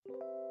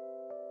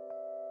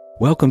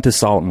Welcome to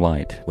Salt and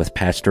Light with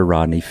Pastor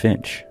Rodney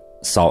Finch.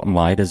 Salt and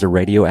Light is a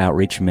radio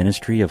outreach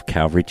ministry of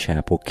Calvary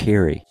Chapel,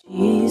 Cary.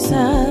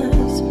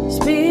 Jesus,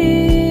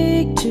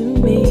 speak to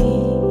me.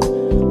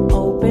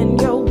 Open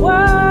your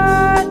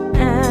word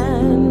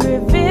and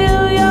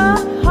reveal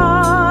your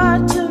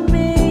heart to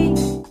me.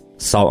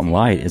 Salt and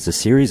Light is a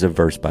series of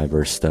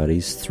verse-by-verse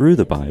studies through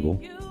the Bible,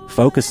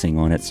 focusing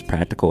on its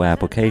practical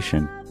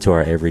application to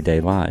our everyday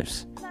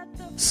lives.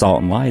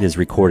 Salt and Light is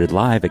recorded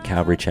live at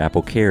Calvary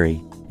Chapel, Cary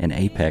in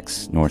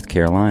Apex, North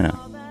Carolina.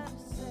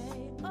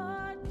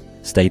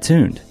 Stay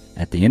tuned.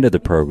 At the end of the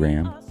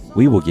program,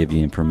 we will give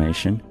you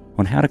information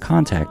on how to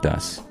contact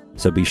us,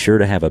 so be sure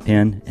to have a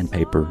pen and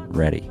paper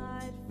ready.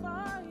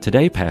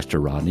 Today, Pastor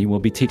Rodney will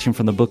be teaching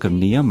from the book of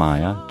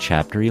Nehemiah,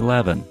 chapter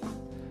 11.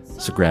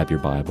 So grab your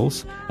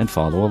Bibles and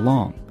follow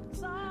along.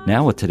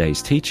 Now with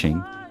today's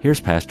teaching, here's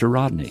Pastor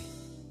Rodney.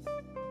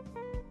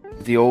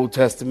 The Old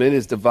Testament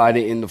is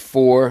divided into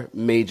four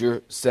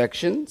major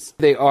sections.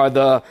 They are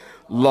the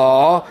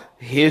law,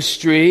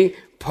 history,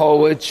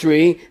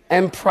 poetry,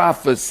 and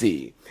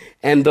prophecy.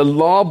 And the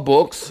law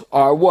books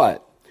are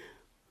what?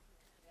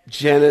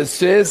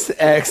 Genesis,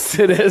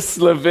 Exodus,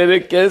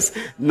 Leviticus,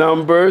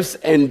 Numbers,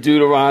 and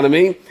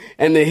Deuteronomy.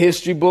 And the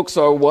history books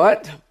are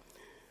what?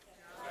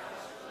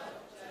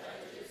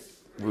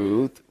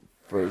 Ruth,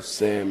 1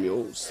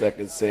 Samuel,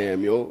 2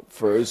 Samuel,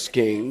 1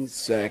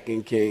 Kings,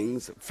 2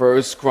 Kings,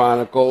 1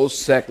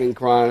 Chronicles, 2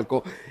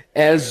 Chronicle,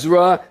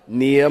 Ezra,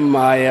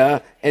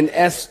 Nehemiah, and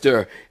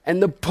Esther.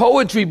 And the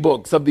poetry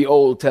books of the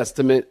Old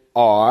Testament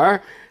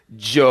are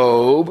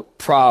Job,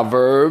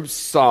 Proverbs,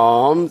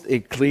 Psalms,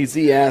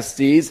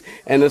 Ecclesiastes,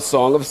 and the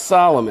Song of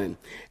Solomon.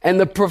 And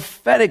the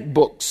prophetic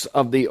books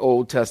of the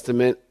Old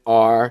Testament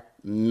are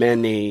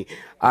many.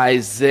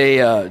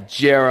 Isaiah,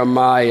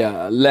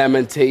 Jeremiah,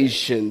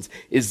 Lamentations,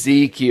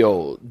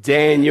 Ezekiel,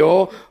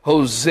 Daniel,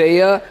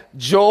 Hosea,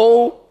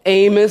 Joel,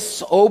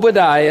 Amos,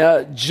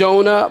 Obadiah,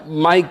 Jonah,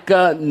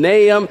 Micah,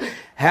 Nahum,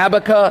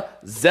 Habakkuk,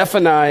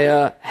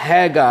 Zephaniah,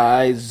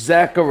 Haggai,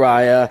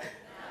 Zechariah,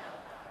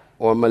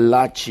 or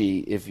Malachi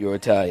if you're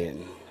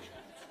Italian.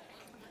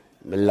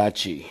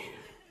 Malachi.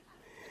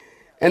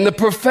 And the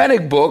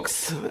prophetic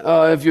books,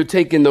 if you're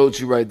taking notes,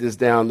 you write this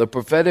down. The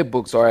prophetic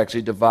books are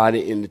actually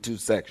divided into two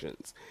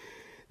sections.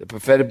 The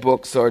prophetic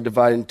books are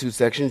divided into two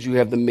sections. You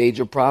have the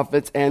major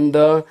prophets and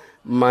the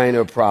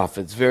minor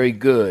prophets. Very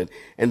good.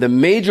 And the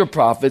major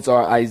prophets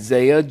are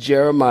Isaiah,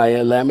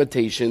 Jeremiah,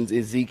 Lamentations,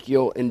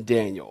 Ezekiel, and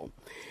Daniel.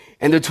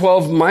 And the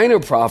 12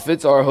 minor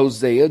prophets are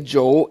Hosea,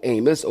 Joel,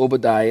 Amos,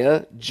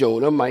 Obadiah,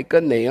 Jonah,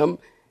 Micah, Nahum,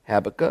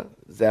 Habakkuk,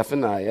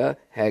 Zephaniah,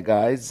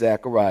 Haggai,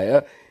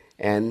 Zechariah,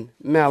 and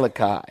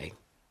Malachi.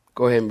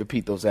 Go ahead and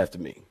repeat those after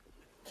me.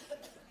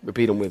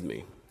 Repeat them with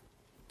me.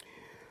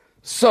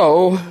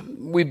 So,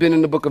 we've been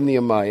in the book of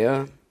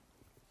Nehemiah,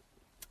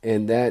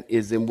 and that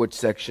is in which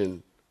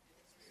section?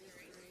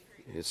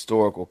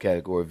 Historical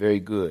category. Very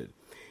good.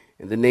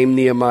 And the name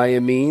Nehemiah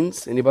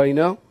means, anybody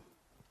know?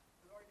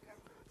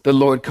 The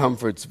Lord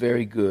comforts.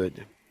 Very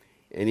good.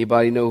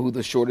 Anybody know who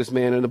the shortest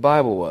man in the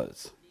Bible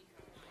was?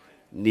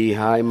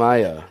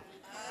 Nehemiah.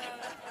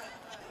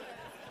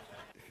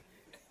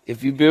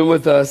 If you've been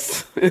with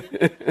us,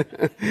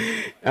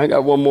 I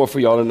got one more for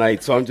y'all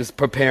tonight, so I'm just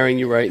preparing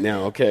you right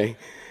now, okay?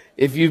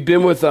 If you've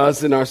been with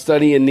us in our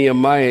study in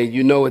Nehemiah,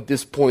 you know at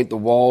this point the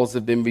walls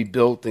have been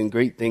rebuilt and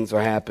great things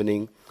are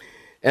happening.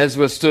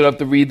 Ezra stood up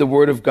to read the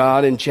Word of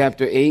God in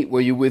chapter 8. Were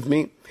you with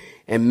me?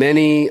 And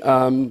many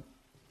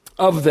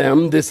of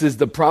them, this is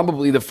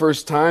probably the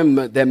first time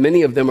that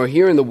many of them are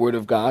hearing the Word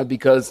of God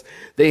because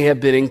they have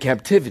been in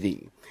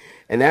captivity.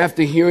 And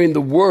after hearing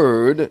the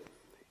Word,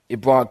 it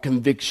brought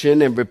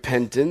conviction and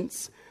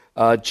repentance.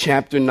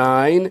 Chapter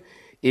 9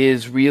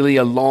 is really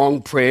a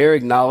long prayer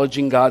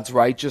acknowledging God's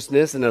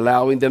righteousness and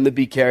allowing them to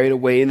be carried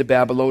away into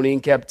Babylonian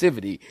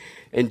captivity.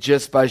 And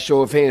just by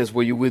show of hands,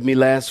 were you with me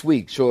last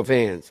week? Show of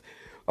hands.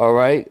 All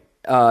right.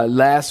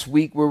 Last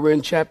week we were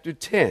in chapter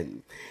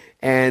 10.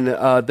 And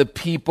the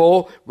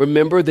people,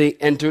 remember, they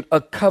entered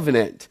a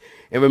covenant.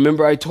 And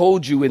remember, I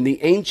told you in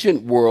the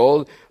ancient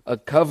world, a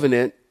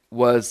covenant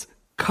was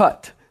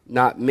cut,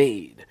 not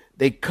made.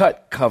 They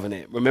cut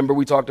covenant. Remember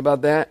we talked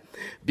about that?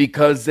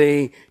 Because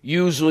making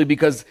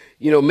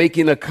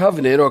a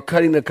covenant or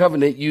cutting the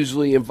covenant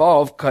usually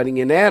involved cutting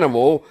an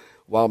animal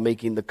while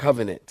making the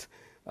covenant.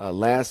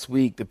 Last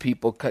week, the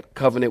people cut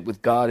covenant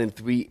with God in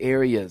three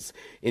areas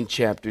in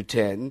chapter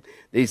 10.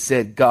 They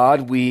said,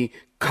 God, we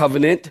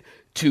covenant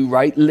to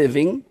right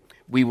living.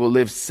 We will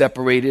live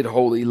separated,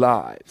 holy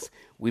lives.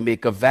 We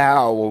make a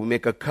vow or we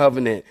make a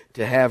covenant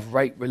to have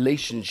right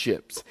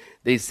relationships.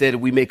 They said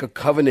we make a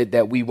covenant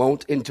that we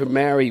won't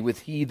intermarry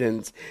with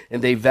heathens,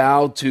 and they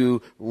vowed to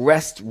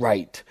rest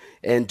right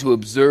and to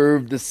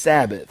observe the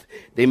Sabbath.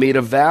 They made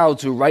a vow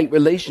to right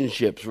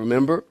relationships,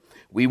 remember?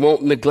 We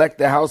won't neglect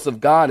the house of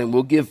God, and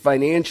we'll give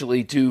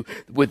financially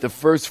with the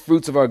first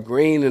fruits of our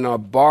grain and our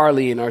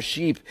barley and our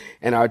sheep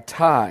and our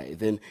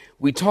tithe. And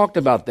we talked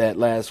about that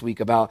last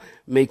week, about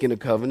making a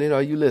covenant.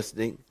 Are you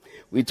listening?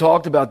 We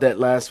talked about that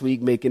last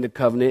week, making a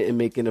covenant and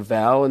making a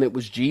vow, and it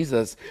was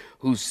Jesus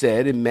who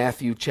said in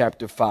Matthew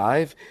chapter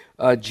 5,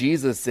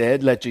 Jesus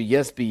said, let your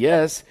yes be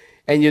yes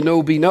and your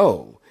no be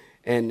no.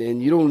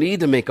 And you don't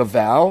need to make a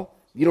vow.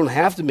 You don't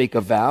have to make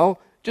a vow.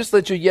 Just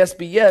let your yes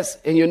be yes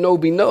and your no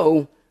be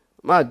no.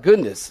 My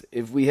goodness,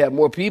 if we had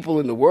more people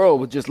in the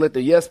world would just let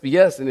their yes be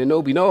yes and their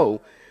no be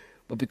no.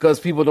 But because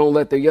people don't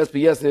let their yes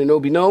be yes and their no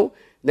be no,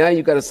 now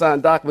you got to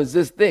sign documents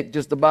this thick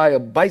just to buy a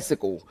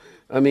bicycle.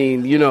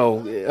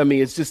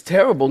 It's just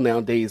terrible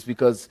nowadays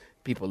because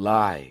people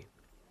lie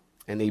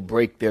and they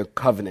break their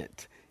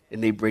covenant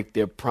and they break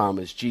their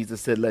promise.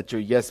 Jesus said, let your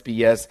yes be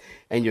yes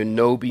and your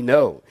no be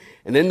no.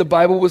 And then the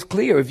Bible was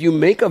clear. If you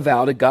make a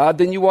vow to God,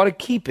 then you ought to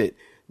keep it.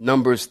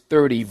 Numbers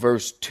 30,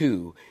 verse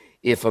 2.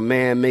 If a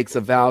man makes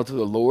a vow to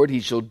the Lord, he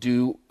shall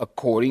do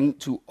according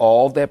to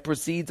all that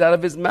proceeds out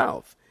of his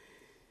mouth.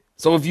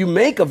 So if you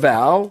make a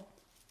vow,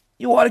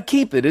 you ought to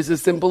keep it. It's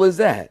as simple as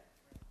that.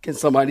 Can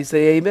somebody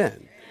say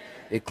amen?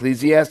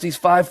 Ecclesiastes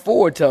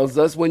 5:4 tells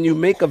us when you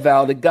make a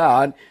vow to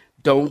God,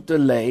 don't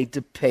delay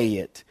to pay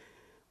it.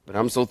 But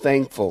I'm so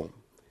thankful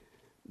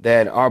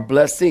that our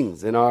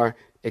blessings and our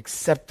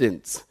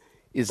acceptance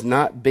is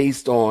not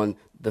based on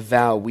the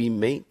vow we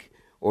make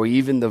or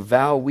even the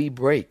vow we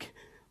break,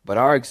 but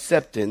our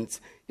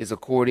acceptance is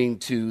according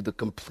to the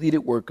completed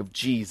work of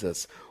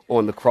Jesus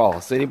on the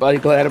cross. Anybody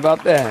glad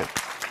about that?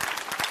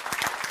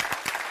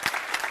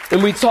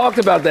 And we talked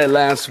about that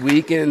last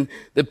week, and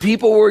the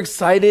people were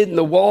excited, and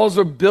the walls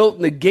are built,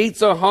 and the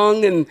gates are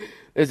hung, and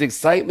there's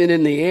excitement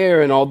in the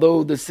air. And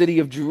although the city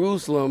of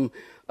Jerusalem,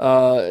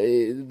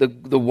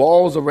 the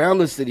walls around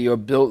the city are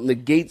built and the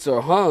gates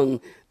are hung,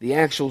 the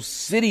actual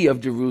city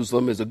of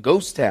Jerusalem is a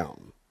ghost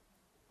town.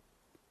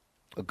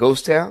 A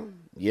ghost town?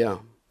 Yeah.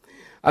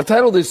 I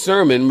titled this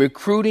sermon,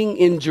 Recruiting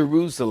in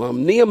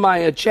Jerusalem.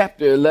 Nehemiah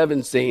chapter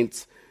 11,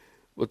 saints,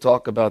 we'll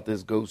talk about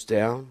this ghost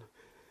town.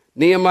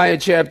 Nehemiah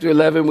chapter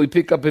 11, we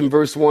pick up in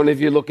verse 1. If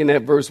you're looking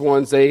at verse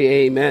 1,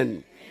 say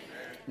amen.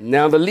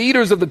 Now the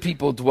leaders of the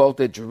people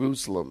dwelt at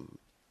Jerusalem.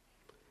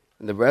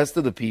 And the rest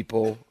of the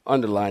people,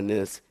 underline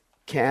this,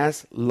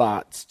 cast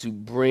lots to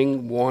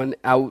bring 1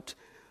 out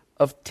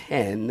of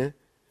 10.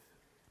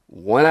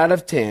 1 out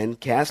of 10,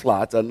 cast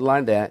lots,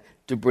 underline that,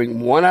 to bring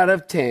 1 out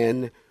of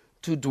 10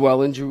 to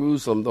dwell in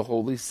Jerusalem, the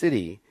holy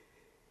city,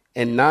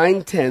 and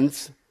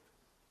 9/10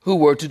 who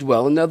were to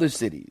dwell in other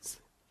cities.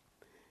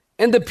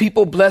 And the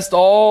people blessed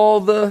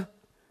all the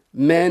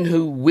men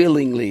who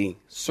willingly,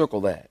 circle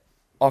that,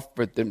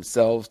 offered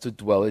themselves to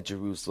dwell at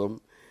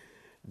Jerusalem.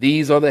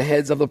 These are the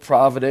heads of the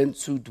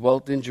providence who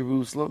dwelt in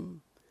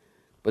Jerusalem.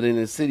 But in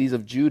the cities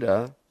of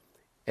Judah,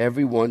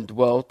 everyone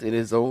dwelt in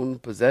his own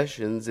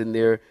possessions in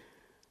their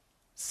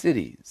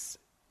cities.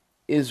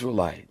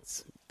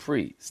 Israelites,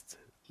 priests,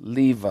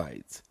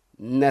 Levites,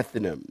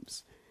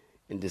 Nethinims,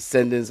 and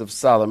descendants of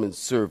Solomon's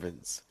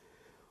servants.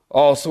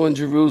 Also in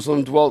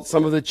Jerusalem dwelt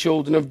some of the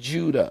children of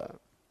Judah,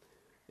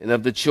 and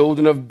of the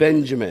children of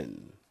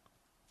Benjamin,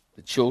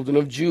 the children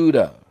of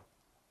Judah,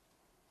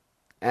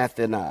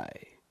 Athani,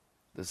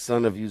 the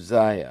son of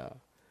Uzziah,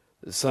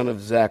 the son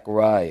of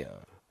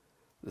Zechariah,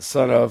 the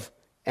son of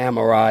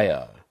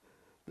Amariah,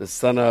 the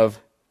son of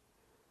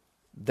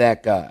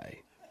that guy,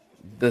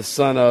 the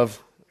son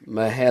of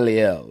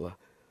Mahaliel,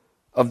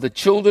 of the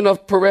children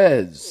of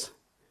Perez,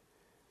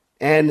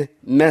 and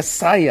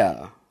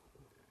Messiah,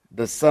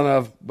 the son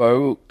of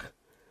Baruch,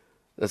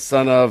 the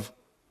son of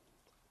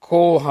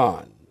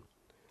Kohan,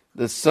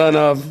 the son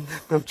of,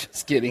 I'm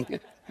just kidding.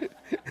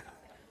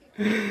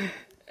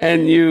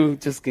 And you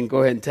just can go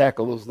ahead and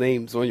tackle those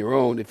names on your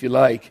own if you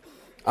like.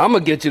 I'm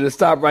going to get you to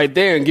stop right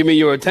there and give me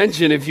your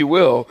attention, if you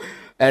will.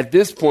 At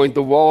this point,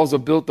 the walls are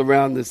built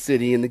around the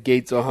city and the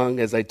gates are hung,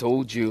 as I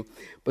told you.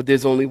 But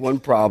there's only one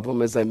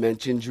problem. As I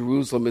mentioned,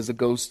 Jerusalem is a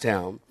ghost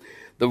town.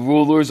 The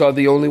rulers are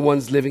the only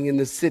ones living in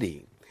the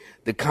city.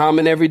 The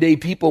common everyday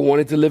people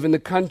wanted to live in the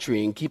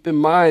country. And keep in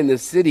mind, the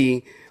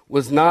city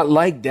was not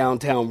like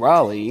downtown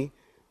Raleigh,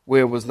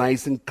 where it was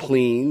nice and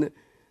clean.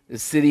 The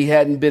city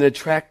hadn't been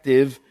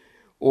attractive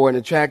or an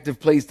attractive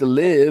place to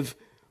live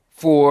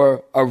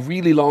for a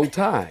really long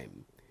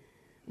time.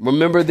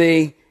 Remember,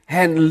 they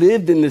hadn't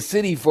lived in the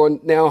city for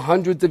now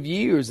hundreds of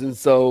years. And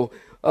so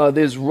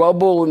there's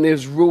rubble and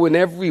there's ruin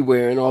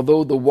everywhere. And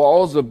although the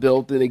walls are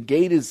built and the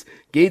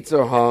gates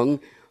are hung,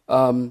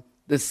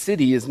 the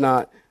city is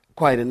not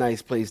quite a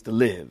nice place to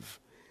live.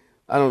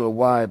 I don't know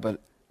why,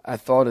 but I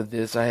thought of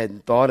this. I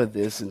hadn't thought of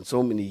this in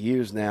so many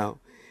years now.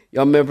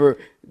 Y'all remember,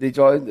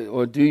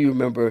 do you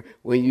remember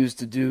when you used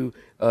to do,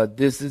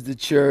 this is the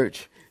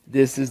church,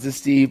 this is the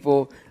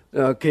steeple.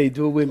 Okay,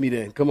 do it with me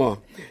then. Come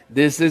on.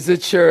 This is the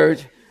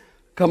church.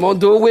 Come on,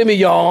 do it with me,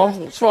 y'all.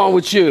 What's wrong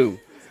with you?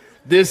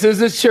 This is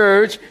the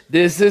church.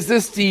 This is the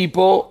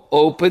steeple.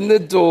 Open the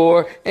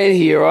door, and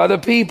here are the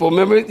people.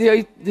 Remember,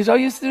 did y'all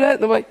used to do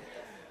that? Nobody?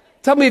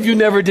 Tell me if you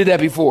never did that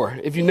before.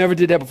 If you never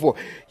did that before.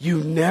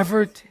 You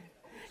never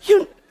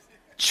did.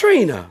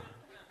 Trina,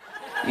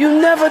 you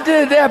never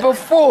did that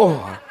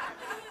before.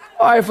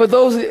 All right, for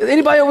those,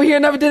 anybody over here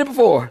never did it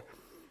before?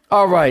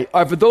 All right.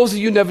 For those of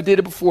you who never did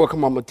it before,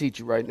 come on, I'm going to teach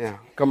you right now.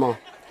 Come on.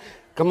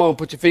 Come on,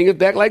 put your fingers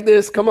back like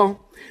this. Come on.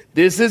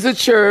 This is a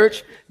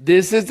church.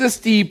 This is the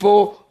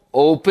steeple.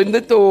 Open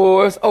the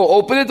doors. Oh,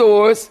 open the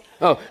doors.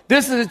 Oh,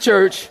 this is a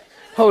church.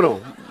 Hold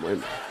on. Wait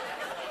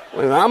a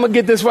minute. I'm going to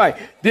get this right.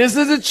 This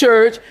is a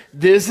church.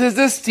 This is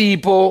the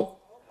steeple.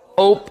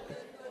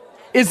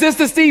 Is this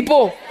the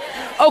steeple?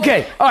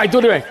 Okay. All right. Do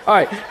it right. All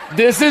right.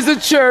 This is a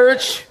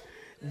church.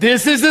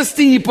 This is the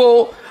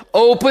steeple.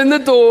 Open the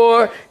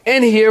door.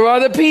 And here are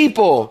the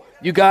people.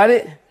 You got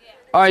it?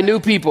 All right. New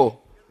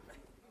people.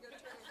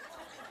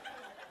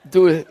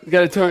 Do it. You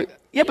got to turn.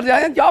 Yeah, but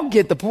y'all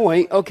get the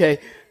point. Okay.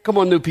 Come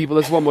on, new people.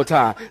 Let's one more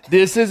time.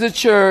 This is a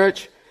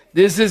church.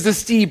 This is the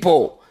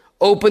steeple.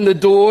 Open the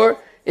door.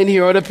 And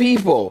here are the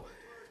people.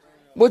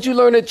 What'd you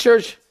learn at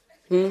church?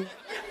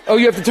 Oh,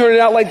 you have to turn it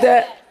out like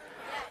that?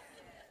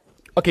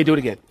 Okay, do it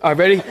again. All right,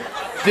 ready?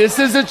 This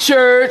is a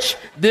church.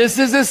 This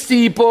is a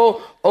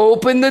steeple.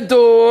 Open the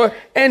door.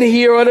 And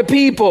here are the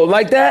people.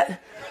 Like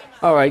that?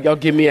 All right, y'all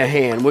give me a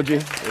hand, would you?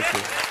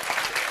 Okay.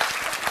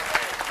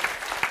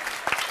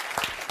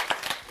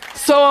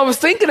 So I was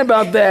thinking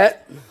about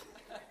that.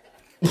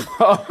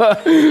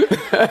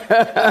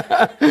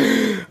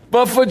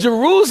 But for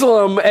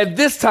Jerusalem, at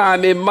this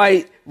time, it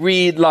might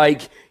read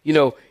like,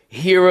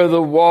 here are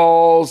the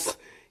walls.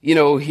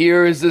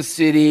 Here is the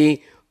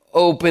city.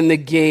 Open the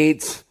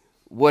gates.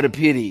 What a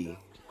pity.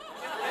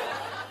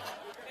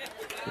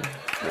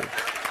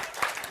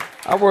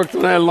 I worked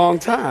on that a long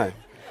time.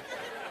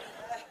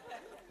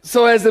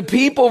 So as the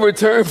people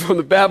returned from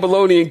the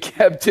Babylonian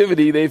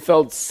captivity, they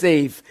felt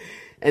safe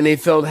and they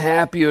felt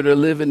happier to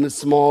live in the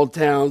small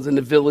towns and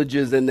the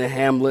villages and the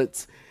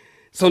hamlets.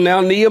 So now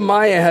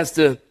Nehemiah has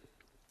to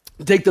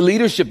take the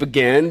leadership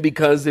again,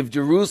 because if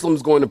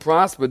Jerusalem's going to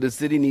prosper, the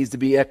city needs to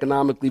be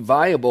economically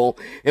viable.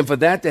 And for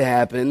that to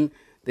happen,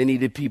 they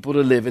needed people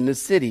to live in the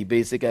city,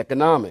 basic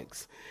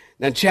economics.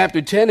 Now,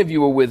 chapter 10, if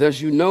you were with us,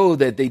 you know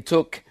that they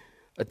took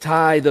a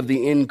tithe of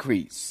the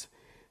increase.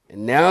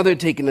 And now they're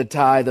taking a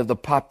tithe of the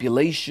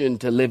population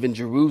to live in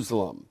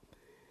Jerusalem.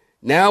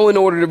 Now, in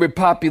order to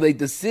repopulate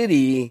the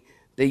city,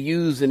 they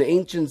use an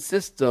ancient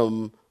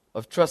system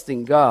of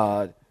trusting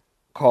God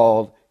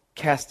called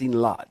casting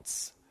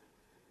lots.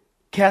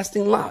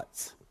 Casting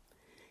lots.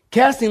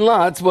 Casting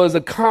lots was a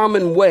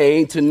common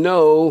way to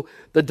know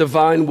the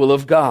divine will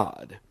of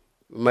God.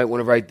 We might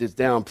want to write this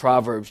down.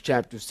 Proverbs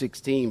chapter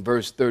 16,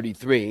 verse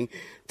 33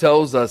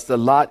 tells us the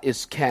lot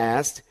is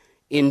cast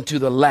into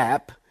the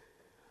lap,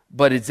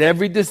 but its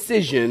every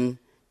decision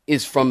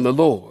is from the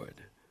Lord.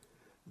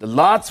 The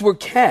lots were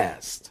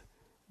cast,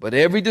 but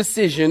every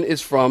decision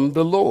is from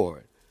the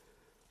Lord.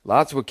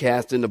 Lots were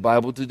cast in the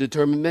Bible to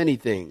determine many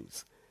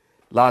things.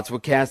 Lots were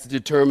cast to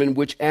determine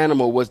which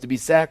animal was to be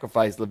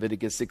sacrificed,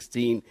 Leviticus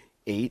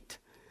 16:8.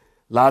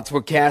 Lots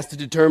were cast to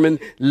determine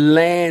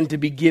land to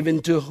be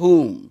given to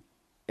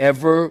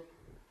whomever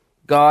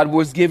God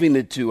was giving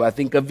it to. I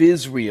think of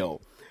Israel.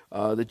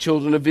 The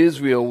children of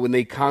Israel, when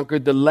they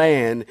conquered the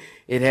land,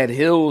 it had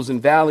hills and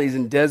valleys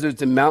and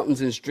deserts and mountains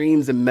and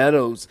streams and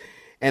meadows.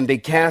 And they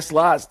cast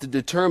lots to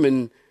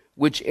determine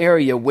which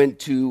area went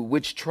to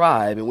which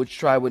tribe and which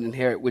tribe would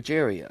inherit which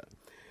area.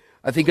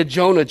 I think of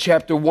Jonah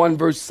chapter 1,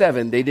 verse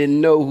 7. They didn't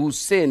know who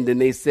sinned,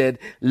 and they said,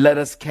 let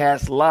us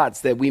cast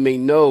lots that we may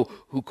know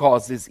who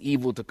caused this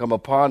evil to come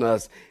upon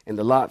us. And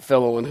the lot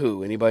fell on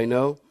who? Anybody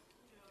know?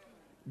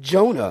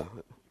 Jonah.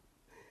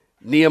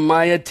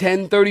 Nehemiah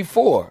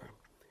 10:34.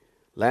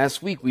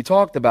 Last week we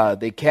talked about it.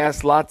 They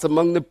cast lots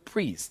among the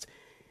priests.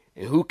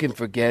 And who can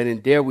forget,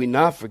 and dare we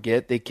not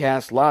forget, they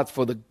cast lots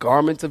for the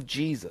garments of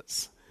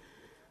Jesus.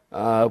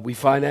 We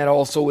find that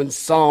also in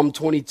Psalm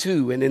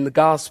 22 and in the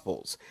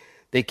Gospels.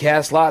 They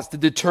cast lots to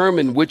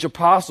determine which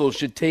apostles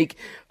should take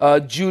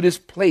Judas'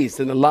 place,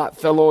 and the lot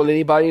fell on,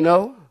 anybody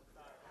know?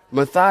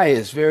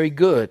 Matthias. Very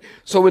good.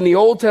 So in the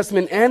Old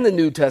Testament and the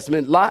New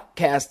Testament, lot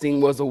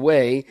casting was a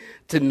way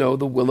to know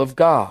the will of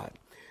God.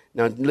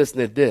 Now listen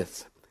to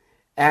this.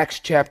 Acts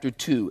chapter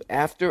 2.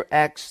 After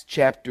Acts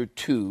chapter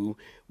 2,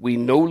 we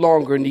no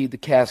longer need to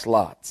cast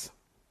lots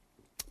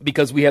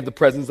because we have the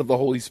presence of the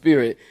Holy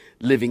Spirit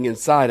living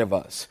inside of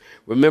us.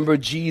 Remember,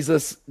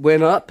 Jesus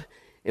went up,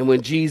 and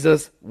when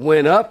Jesus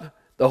went up,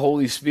 the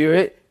Holy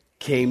Spirit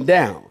came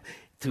down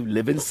to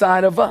live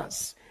inside of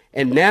us.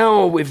 And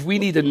now if we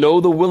need to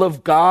know the will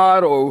of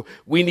God, or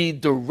we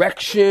need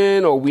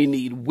direction, or we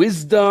need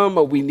wisdom,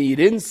 or we need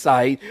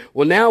insight,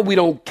 well, now we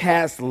don't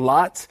cast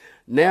lots.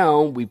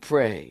 Now we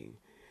pray.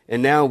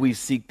 And now we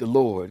seek the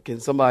Lord. Can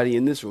somebody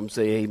in this room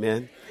say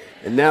amen?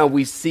 And now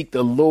we seek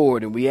the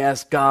Lord and we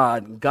ask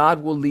God.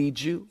 God will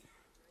lead you.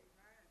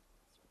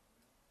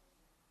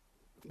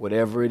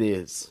 Whatever it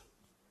is.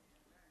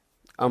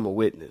 I'm a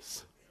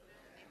witness.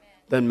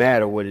 Doesn't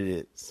matter what it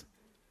is.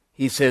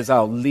 He says,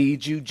 I'll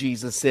lead you,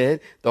 Jesus said.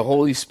 The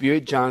Holy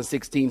Spirit, John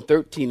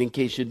 16:13, in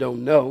case you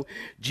don't know.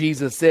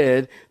 Jesus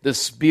said, the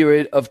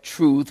Spirit of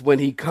truth, when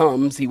he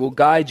comes, he will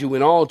guide you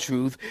in all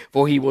truth,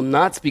 for he will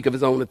not speak of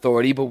his own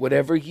authority, but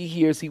whatever he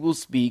hears, he will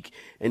speak,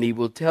 and he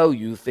will tell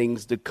you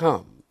things to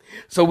come.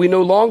 So we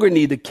no longer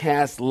need to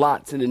cast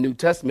lots in the New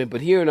Testament,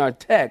 but here in our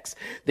text,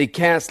 they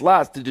cast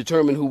lots to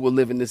determine who will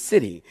live in the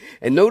city.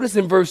 And notice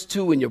in verse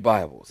 2 in your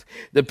Bibles,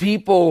 the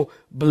people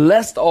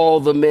blessed all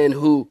the men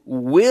who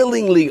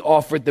willingly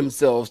offered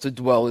themselves to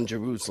dwell in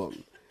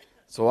Jerusalem.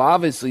 So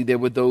obviously there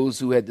were those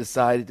who had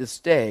decided to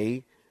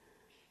stay,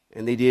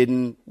 and they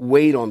didn't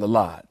wait on the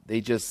lot.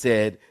 They just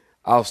said,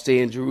 I'll stay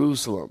in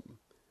Jerusalem,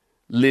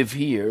 live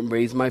here, and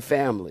raise my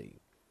family.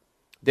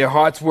 Their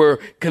hearts were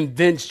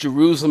convinced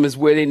Jerusalem is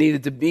where they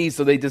needed to be,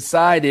 so they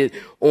decided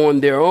on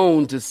their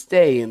own to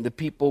stay, and the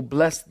people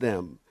blessed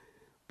them.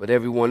 But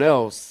everyone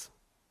else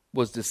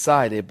was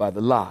decided by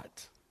the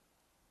lot.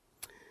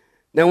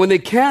 Now, when they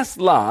cast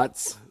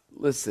lots,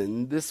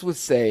 listen, this was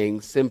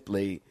saying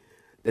simply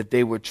that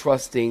they were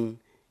trusting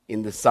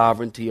in the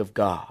sovereignty of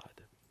God.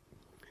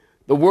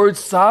 The word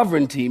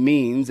sovereignty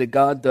means that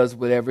God does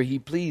whatever he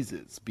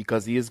pleases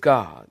because he is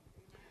God.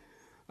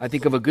 I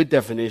think of a good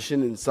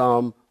definition in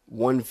Psalm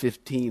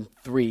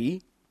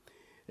 115:3.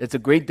 It's a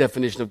great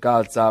definition of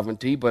God's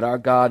sovereignty, but our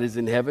God is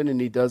in heaven and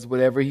he does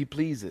whatever he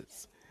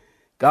pleases.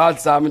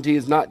 God's sovereignty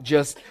is not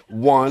just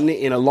one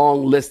in a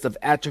long list of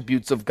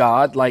attributes of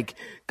God, like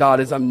God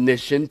is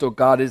omniscient or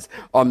God is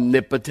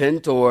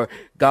omnipotent or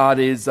God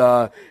is,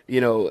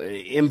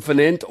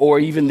 infinite or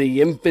even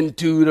the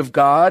infinitude of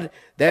God.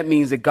 That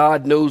means that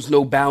God knows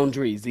no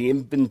boundaries, the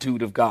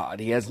infinitude of God.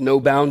 He has no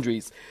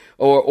boundaries.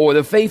 Or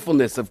the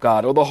faithfulness of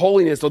God, or the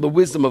holiness, or the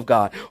wisdom of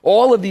God.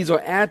 All of these are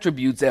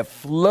attributes that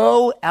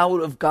flow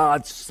out of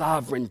God's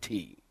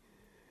sovereignty.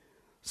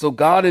 So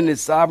God in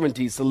his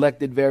sovereignty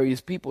selected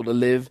various people to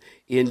live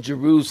in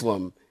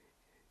Jerusalem.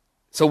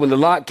 So when the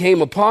lot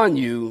came upon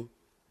you,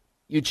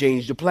 you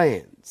changed your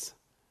plans.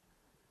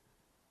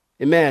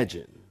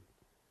 Imagine,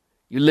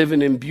 you're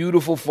living in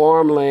beautiful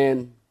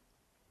farmland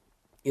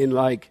in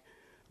like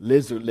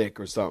Lizard Lick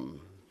or something.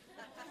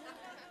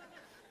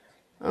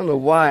 I don't know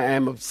why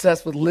I'm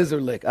obsessed with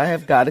Lizard Lick. I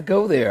have got to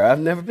go there. I've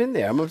never been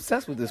there. I'm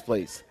obsessed with this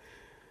place.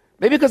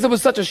 Maybe because it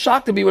was such a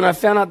shock to me when I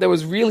found out there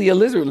was really a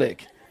Lizard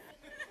Lick.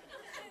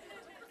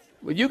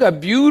 But you got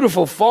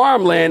beautiful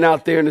farmland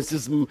out there, and it's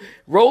just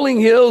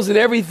rolling hills and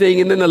everything,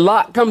 and then the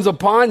lot comes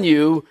upon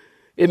you.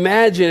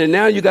 Imagine, and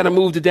now you got to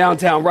move to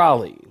downtown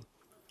Raleigh.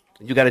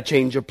 You got to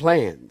change your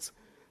plans.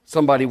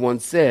 Somebody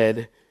once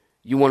said,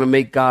 you want to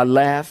make God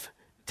laugh?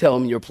 Tell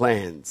him your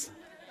plans.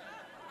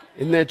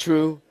 Isn't that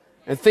true?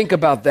 And think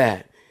about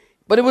that.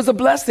 But it was a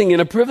blessing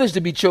and a privilege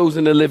to be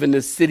chosen to live in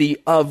the city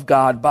of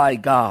God by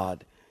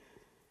God,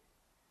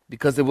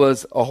 because it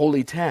was a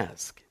holy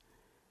task.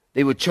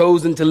 They were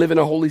chosen to live in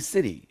a holy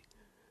city.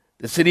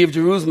 The city of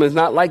Jerusalem is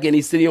not like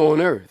any city on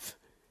earth.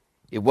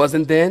 It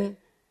wasn't then,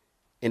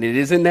 and it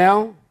isn't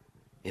now,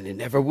 and it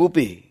never will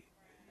be.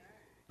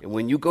 And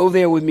when you go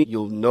there with me,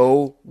 you'll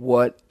know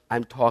what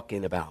I'm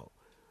talking about.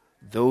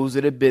 Those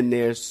that have been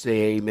there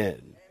say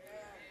amen.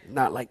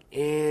 Not like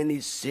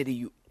any city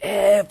you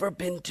ever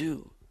been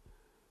to.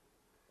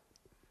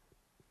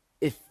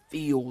 It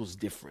feels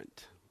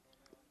different.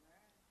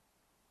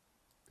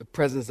 The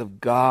presence of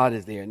God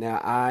is there. Now,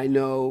 I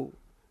know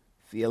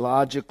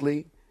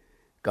theologically,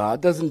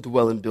 God doesn't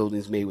dwell in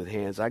buildings made with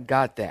hands. I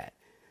got that.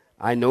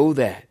 I know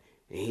that.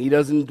 And he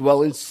doesn't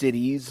dwell in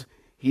cities.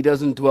 He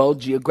doesn't dwell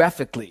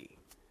geographically.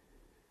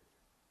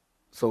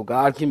 So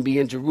God can be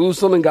in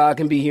Jerusalem and God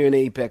can be here in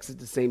Apex at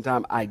the same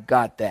time. I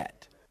got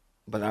that.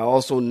 But I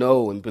also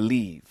know and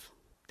believe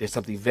there's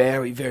something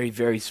very, very,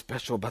 very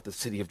special about the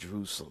city of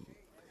Jerusalem.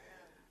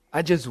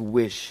 I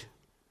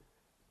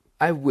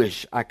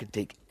wish I could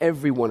take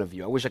every one of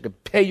you. I wish I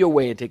could pay your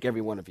way and take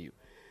every one of you.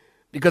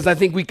 Because I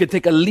think we could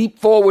take a leap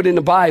forward in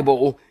the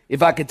Bible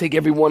if I could take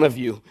every one of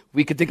you.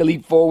 We could take a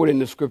leap forward in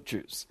the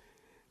scriptures.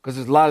 Because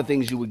there's a lot of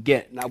things you would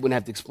get, and I wouldn't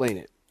have to explain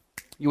it.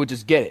 You would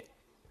just get it.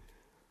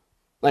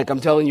 Like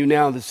I'm telling you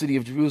now, the city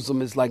of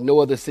Jerusalem is like no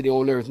other city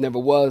on earth. Never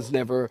was,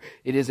 never,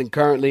 it isn't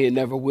currently, and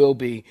never will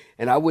be.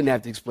 And I wouldn't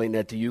have to explain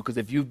that to you, because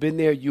if you've been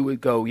there, you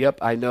would go, yep,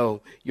 I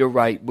know, you're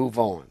right, move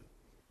on.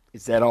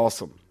 It's that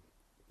awesome.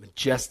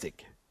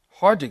 Majestic.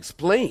 Hard to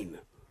explain.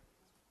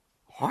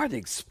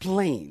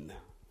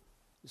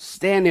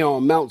 Stand there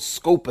on Mount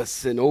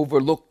Scopus and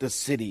overlook the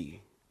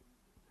city.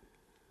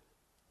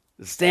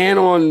 Stand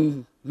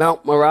on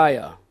Mount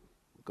Moriah.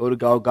 Go to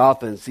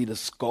Golgotha and see the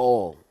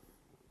skull.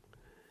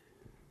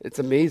 It's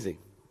amazing.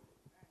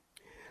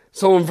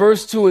 So in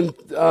verse 2 and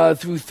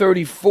through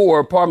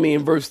 34,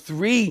 in verse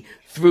 3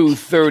 through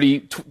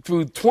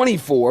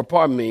 24,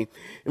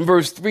 in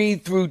verse 3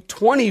 through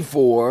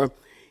 24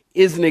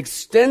 is an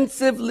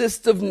extensive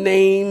list of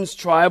names,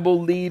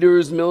 tribal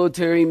leaders,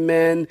 military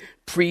men,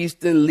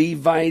 priests and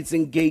Levites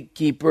and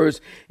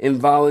gatekeepers and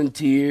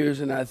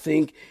volunteers. And I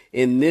think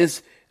in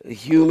this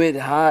humid,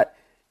 hot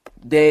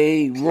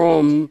day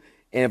room,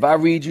 and if I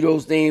read you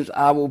those names,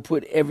 I will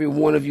put every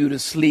one of you to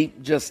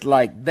sleep just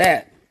like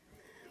that.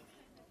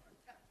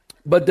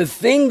 But the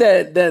thing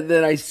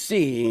that I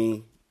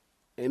see,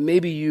 and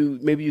maybe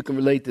you can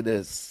relate to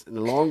this, and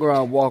the longer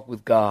I walk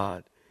with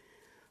God,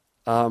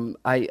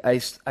 I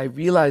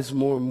realize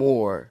more and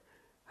more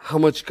how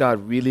much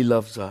God really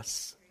loves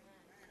us.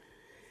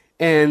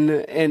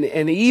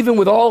 And even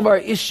with all of our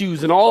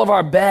issues and all of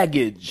our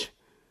baggage,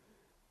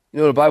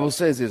 the Bible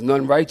says there's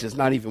none righteous,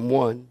 not even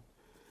one.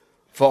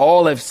 For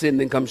all have sinned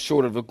and come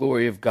short of the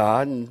glory of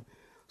God. And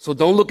so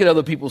don't look at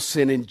other people's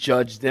sin and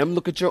judge them.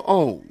 Look at your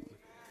own.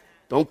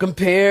 Don't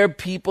compare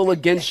people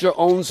against your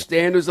own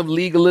standards of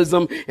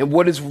legalism and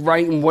what is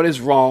right and what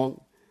is wrong.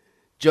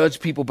 Judge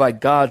people by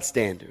God's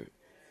standard.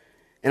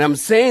 And I'm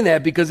saying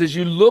that because as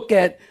you look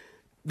at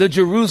the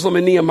Jerusalem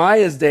in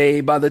Nehemiah's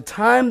day, by the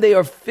time they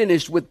are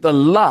finished with the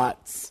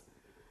lots,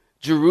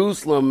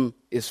 Jerusalem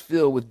is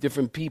filled with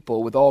different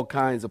people with all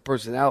kinds of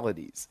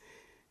personalities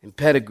and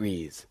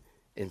pedigrees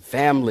and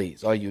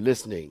families. Are you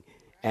listening?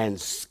 And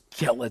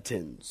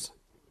skeletons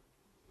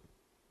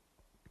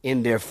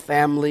in their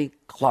family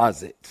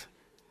closet.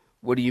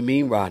 What do you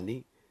mean,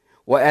 Rodney?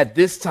 Well, at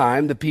this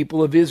time, the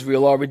people of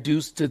Israel are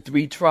reduced to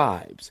 3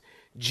 tribes: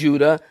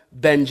 Judah,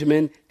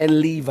 Benjamin, and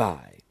Levi.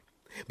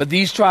 But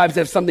these tribes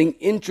have something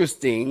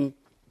interesting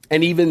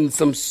and even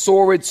some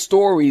sordid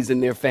stories in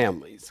their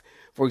families.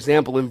 For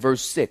example, in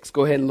verse 6,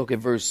 go ahead and look at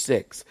verse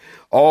 6.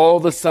 All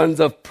the sons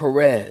of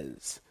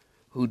Perez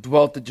who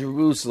dwelt at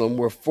Jerusalem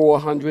were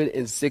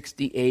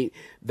 468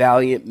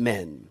 valiant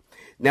men.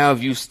 Now,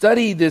 if you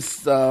study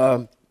this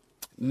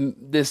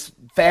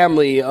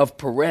family of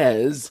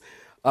Perez,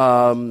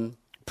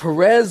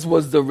 Perez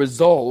was the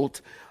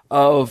result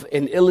of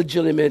an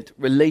illegitimate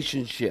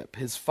relationship.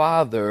 His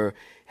father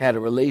had a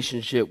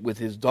relationship with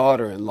his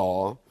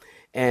daughter-in-law,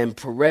 and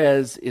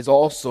Perez is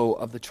also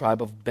of the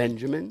tribe of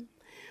Benjamin.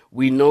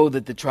 We know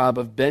that the tribe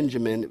of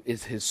Benjamin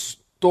is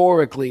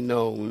historically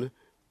known,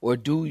 or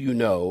do you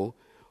know,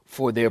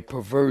 for their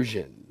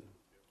perversion.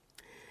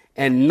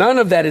 And none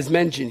of that is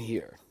mentioned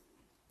here.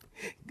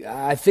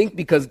 I think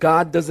because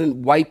God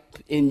doesn't wipe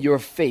in your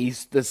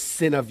face the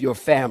sin of your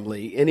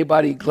family.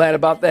 Anybody glad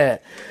about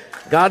that?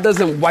 God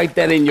doesn't wipe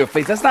that in your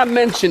face. That's not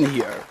mentioned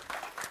here.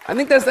 I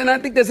think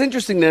that's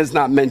interesting that it's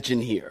not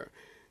mentioned here.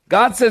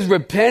 God says,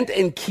 repent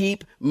and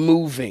keep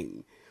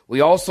moving.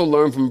 We also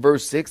learn from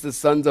verse 6, the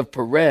sons of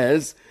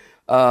Perez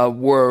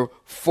were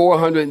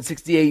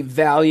 468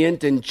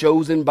 valiant and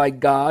chosen by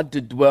God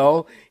to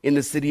dwell in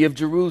the city of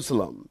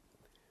Jerusalem.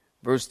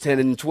 Verse 10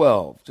 and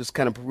 12, just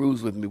kind of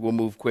peruse with me. We'll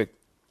move quick.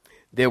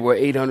 There were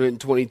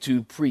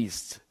 822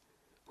 priests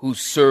who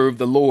served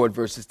the Lord,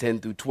 verses 10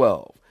 through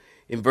 12.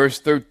 In verse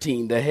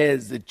 13, the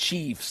heads, the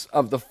chiefs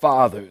of the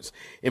fathers.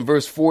 In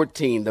verse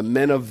 14, the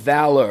men of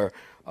valor,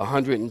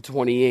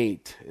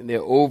 128, and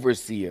their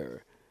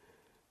overseer,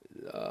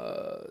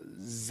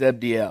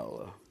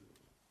 Zebdiel.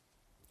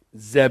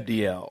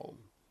 Zebdiel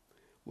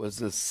was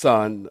the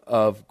son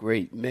of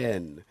great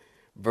men.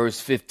 Verse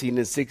 15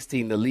 and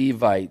 16, the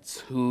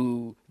Levites,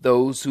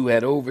 those who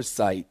had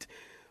oversight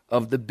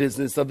of the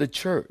business of the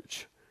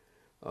church.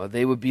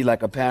 They would be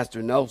like a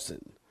Pastor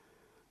Nelson.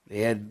 They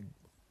had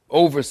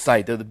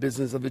oversight of the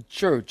business of the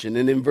church. And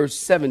then in verse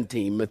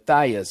 17,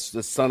 Matthias,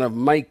 the son of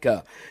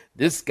Micah,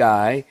 this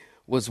guy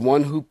was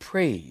one who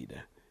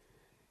prayed.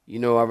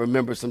 I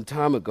remember some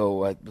time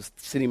ago, I was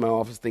sitting in my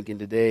office thinking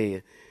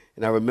today,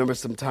 and I remember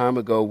some time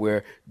ago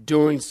where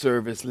during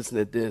service, listen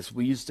to this,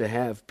 we used to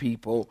have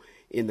people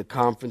in the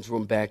conference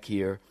room back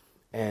here,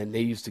 and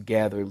they used to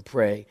gather and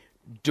pray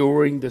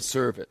during the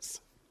service.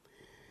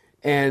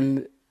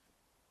 And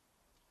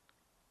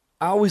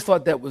I always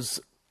thought that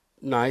was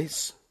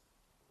nice,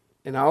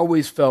 and I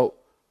always felt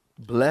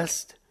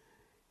blessed,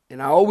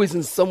 and I always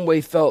in some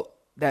way felt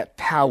that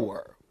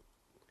power,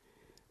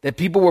 that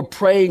people were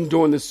praying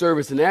during the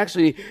service, and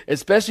actually,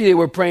 especially they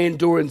were praying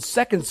during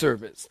second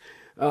service.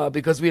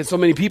 Because we had so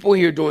many people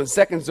here doing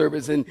second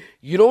service, and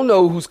you don't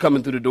know who's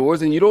coming through the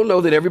doors, and you don't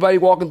know that everybody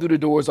walking through the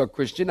doors are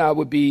Christian. I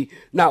would be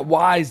not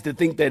wise to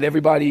think that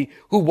everybody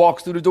who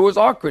walks through the doors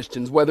are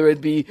Christians, whether it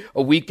be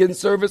a weekend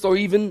service or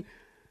even,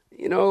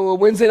 a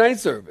Wednesday night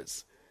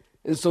service.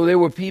 And so there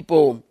were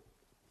people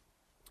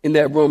in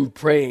that room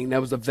praying. That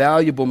was a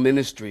valuable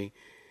ministry.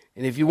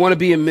 And if you want to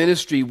be in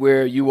ministry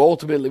where you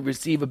ultimately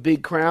receive a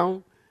big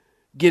crown,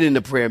 get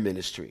into prayer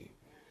ministry.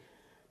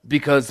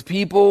 Because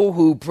people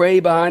who pray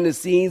behind the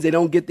scenes, they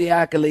don't get the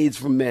accolades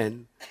from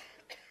men.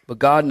 But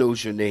God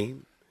knows your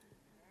name.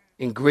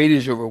 And great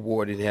is your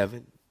reward in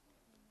heaven.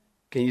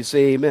 Can you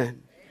say amen?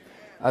 Amen.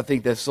 I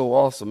think that's so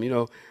awesome.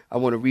 I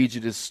want to read you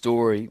this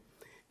story.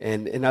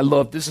 And I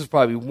love, this is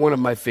probably one of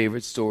my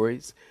favorite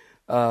stories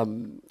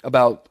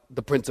about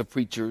the Prince of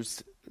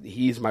Preachers.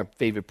 He's my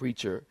favorite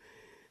preacher.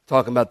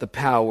 Talking about the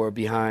power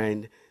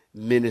behind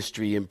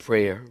ministry and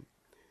prayer.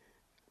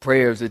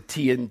 Prayer is a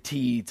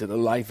TNT to the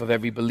life of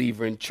every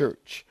believer in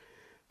church.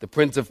 The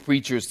Prince of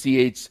Preachers,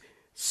 C.H.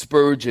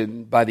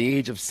 Spurgeon, by the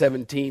age of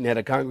 17, had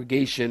a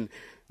congregation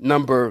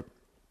number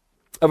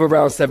of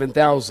around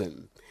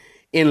 7,000.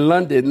 In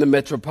London, the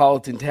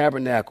Metropolitan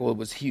Tabernacle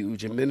was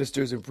huge, and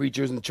ministers and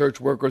preachers and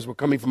church workers were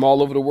coming from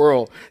all over the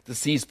world to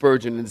see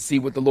Spurgeon and to see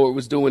what the Lord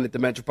was doing at the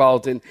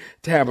Metropolitan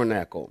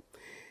Tabernacle.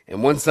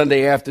 And one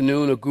Sunday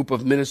afternoon, a group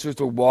of ministers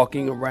were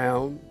walking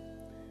around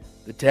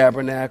the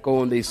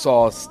tabernacle, and they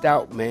saw a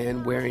stout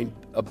man wearing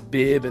a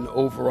bib and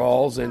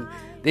overalls, and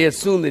they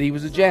assumed that he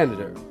was a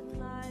janitor.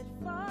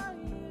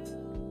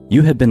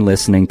 You have been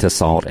listening to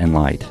Salt and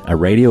Light, a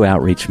radio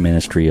outreach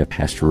ministry of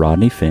Pastor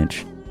Rodney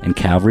Finch and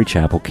Calvary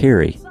Chapel,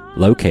 Cary,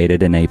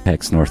 located in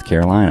Apex, North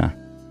Carolina.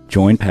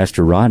 Join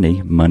Pastor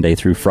Rodney Monday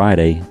through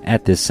Friday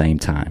at this same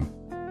time.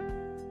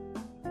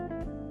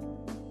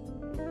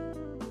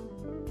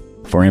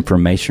 For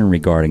information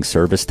regarding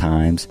service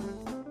times,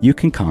 you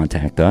can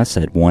contact us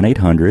at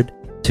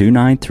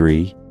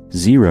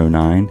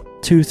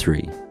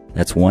 1-800-293-0923.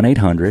 That's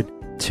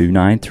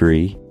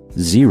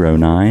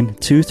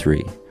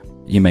 1-800-293-0923.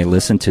 You may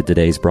listen to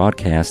today's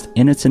broadcast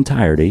in its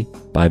entirety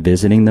by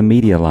visiting the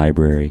media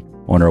library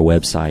on our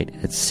website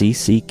at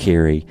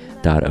cccary.org.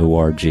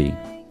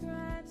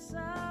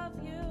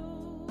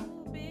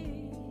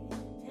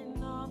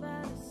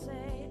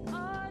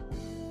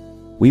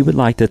 We would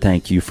like to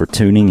thank you for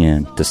tuning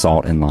in to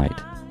Salt and Light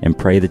and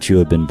pray that you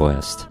have been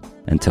blessed.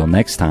 Until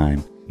next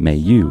time, may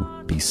you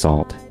be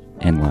salt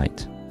and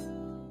light.